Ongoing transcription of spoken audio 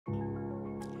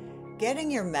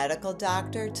Getting your medical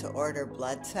doctor to order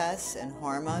blood tests and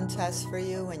hormone tests for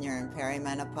you when you're in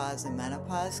perimenopause and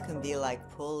menopause can be like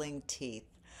pulling teeth.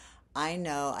 I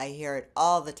know, I hear it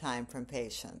all the time from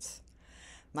patients.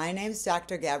 My name's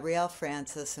Dr. Gabrielle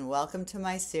Francis, and welcome to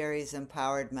my series,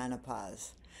 Empowered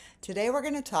Menopause. Today we're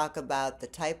going to talk about the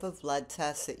type of blood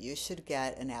tests that you should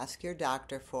get and ask your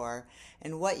doctor for,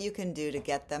 and what you can do to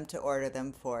get them to order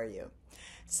them for you.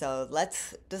 So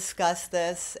let's discuss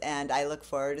this, and I look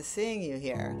forward to seeing you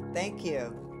here. Thank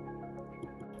you.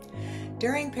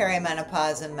 During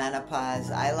perimenopause and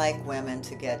menopause, I like women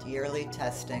to get yearly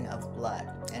testing of blood.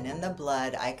 And in the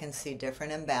blood, I can see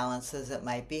different imbalances that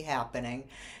might be happening,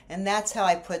 and that's how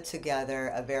I put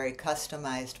together a very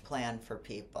customized plan for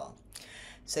people.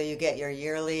 So you get your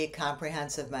yearly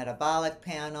comprehensive metabolic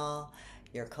panel,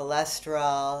 your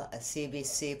cholesterol, a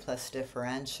CBC plus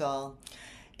differential.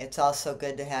 It's also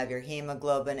good to have your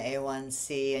hemoglobin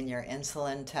A1C and your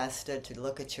insulin tested to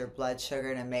look at your blood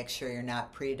sugar to make sure you're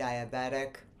not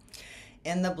pre-diabetic.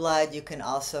 In the blood, you can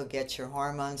also get your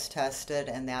hormones tested,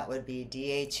 and that would be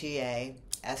DHEA,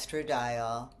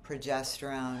 estradiol,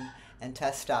 progesterone, and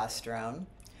testosterone.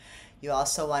 You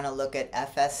also want to look at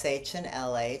FSH and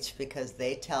LH because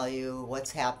they tell you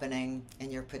what's happening in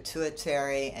your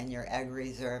pituitary and your egg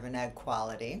reserve and egg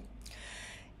quality.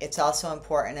 It's also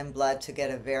important in blood to get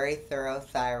a very thorough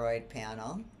thyroid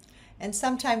panel. And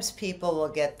sometimes people will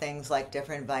get things like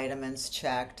different vitamins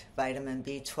checked, vitamin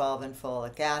B12 and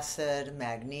folic acid,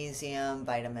 magnesium,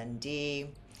 vitamin D,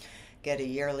 get a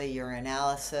yearly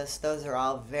urinalysis. Those are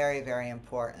all very, very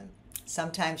important.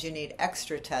 Sometimes you need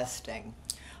extra testing,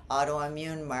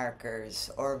 autoimmune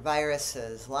markers or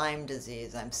viruses, Lyme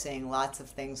disease. I'm seeing lots of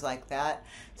things like that.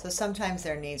 So sometimes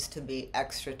there needs to be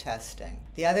extra testing.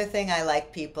 The other thing I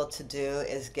like people to do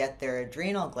is get their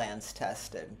adrenal glands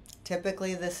tested.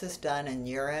 Typically this is done in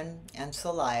urine and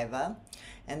saliva,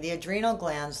 and the adrenal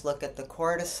glands look at the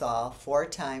cortisol 4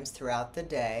 times throughout the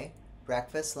day,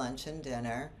 breakfast, lunch, and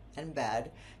dinner, and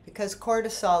bed, because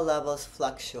cortisol levels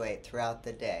fluctuate throughout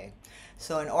the day.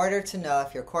 So in order to know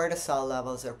if your cortisol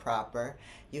levels are proper,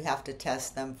 you have to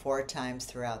test them 4 times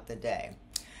throughout the day.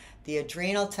 The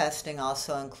adrenal testing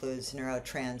also includes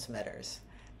neurotransmitters,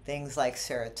 things like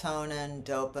serotonin,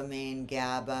 dopamine,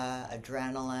 GABA,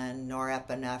 adrenaline,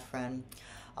 norepinephrine.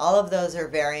 All of those are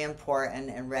very important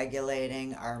in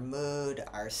regulating our mood,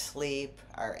 our sleep,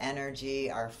 our energy,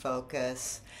 our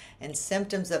focus, and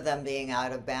symptoms of them being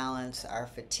out of balance are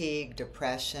fatigue,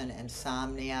 depression,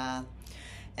 insomnia,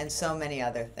 and so many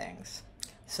other things.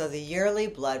 So the yearly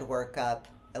blood workup,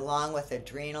 along with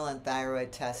adrenal and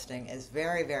thyroid testing, is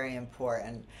very, very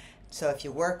important. So if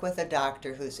you work with a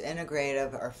doctor who's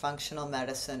integrative or functional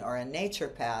medicine or a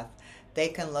naturopath, they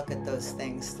can look at those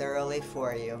things thoroughly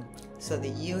for you so that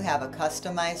you have a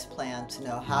customized plan to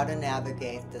know how to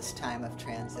navigate this time of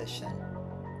transition.